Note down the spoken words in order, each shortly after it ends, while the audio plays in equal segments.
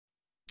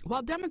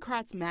While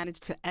Democrats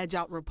managed to edge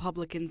out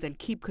Republicans and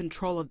keep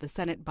control of the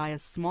Senate by a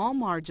small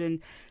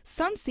margin,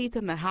 some seats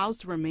in the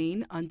House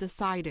remain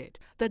undecided.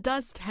 The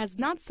dust has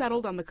not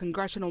settled on the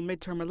congressional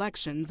midterm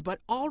elections, but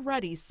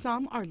already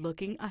some are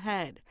looking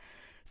ahead.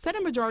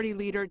 Senate Majority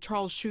Leader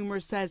Charles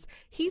Schumer says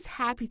he's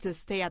happy to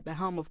stay at the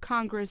helm of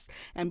Congress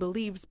and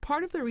believes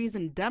part of the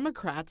reason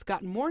Democrats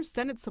got more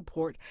Senate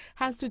support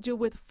has to do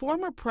with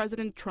former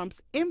President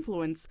Trump's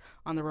influence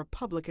on the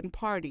Republican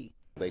Party.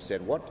 They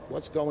said,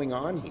 what's going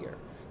on here?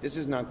 This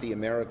is not the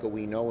America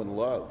we know and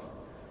love,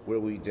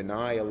 where we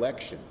deny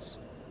elections,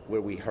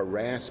 where we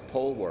harass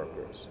poll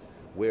workers,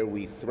 where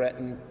we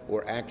threaten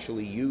or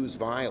actually use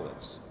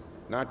violence,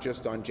 not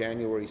just on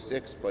January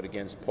 6th, but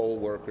against poll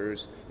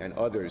workers and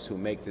others who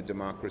make the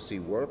democracy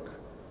work.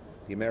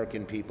 The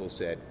American people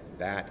said,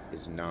 that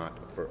is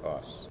not for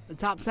us. The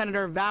top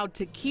senator vowed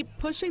to keep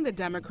pushing the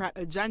Democrat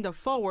agenda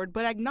forward,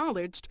 but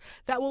acknowledged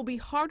that will be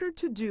harder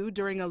to do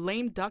during a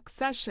lame duck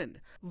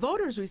session.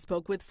 Voters we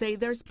spoke with say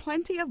there's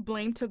plenty of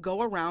blame to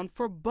go around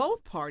for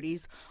both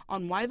parties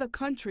on why the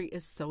country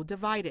is so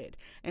divided,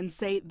 and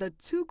say the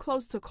too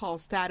close to call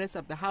status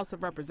of the House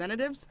of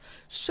Representatives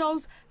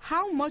shows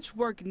how much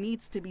work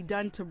needs to be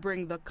done to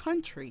bring the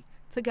country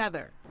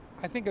together.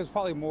 I think it was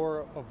probably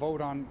more a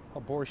vote on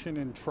abortion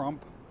in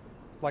Trump,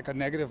 like a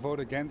negative vote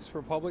against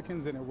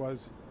Republicans, than it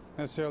was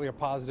necessarily a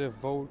positive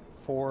vote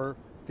for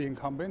the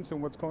incumbents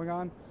and what's going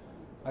on.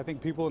 I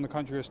think people in the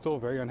country are still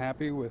very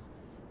unhappy with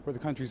where the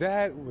country's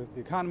at, with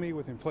the economy,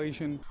 with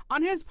inflation.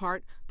 On his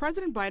part,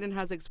 President Biden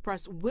has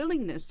expressed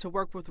willingness to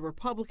work with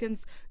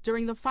Republicans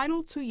during the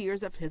final 2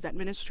 years of his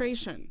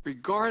administration.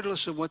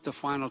 Regardless of what the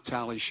final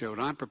tally showed,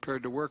 I'm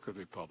prepared to work with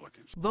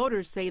Republicans.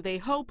 Voters say they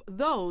hope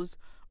those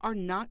are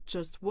not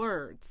just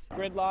words.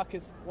 Gridlock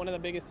is one of the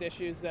biggest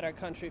issues that our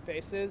country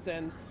faces,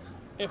 and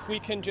if we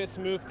can just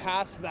move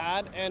past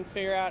that and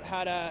figure out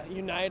how to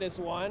unite as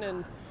one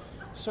and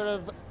sort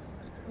of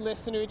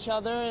listen to each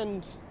other,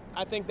 and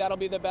I think that'll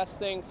be the best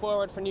thing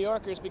forward for New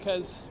Yorkers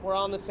because we're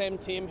all on the same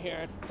team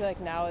here. I feel like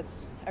now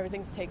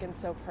everything's taken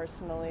so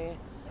personally,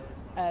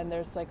 and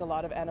there's like a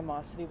lot of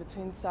animosity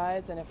between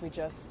sides, and if we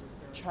just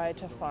try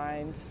to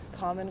find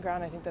common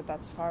ground, I think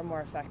that's far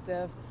more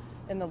effective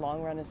in the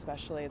long run,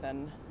 especially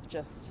than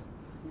just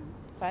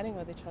fighting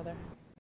with each other.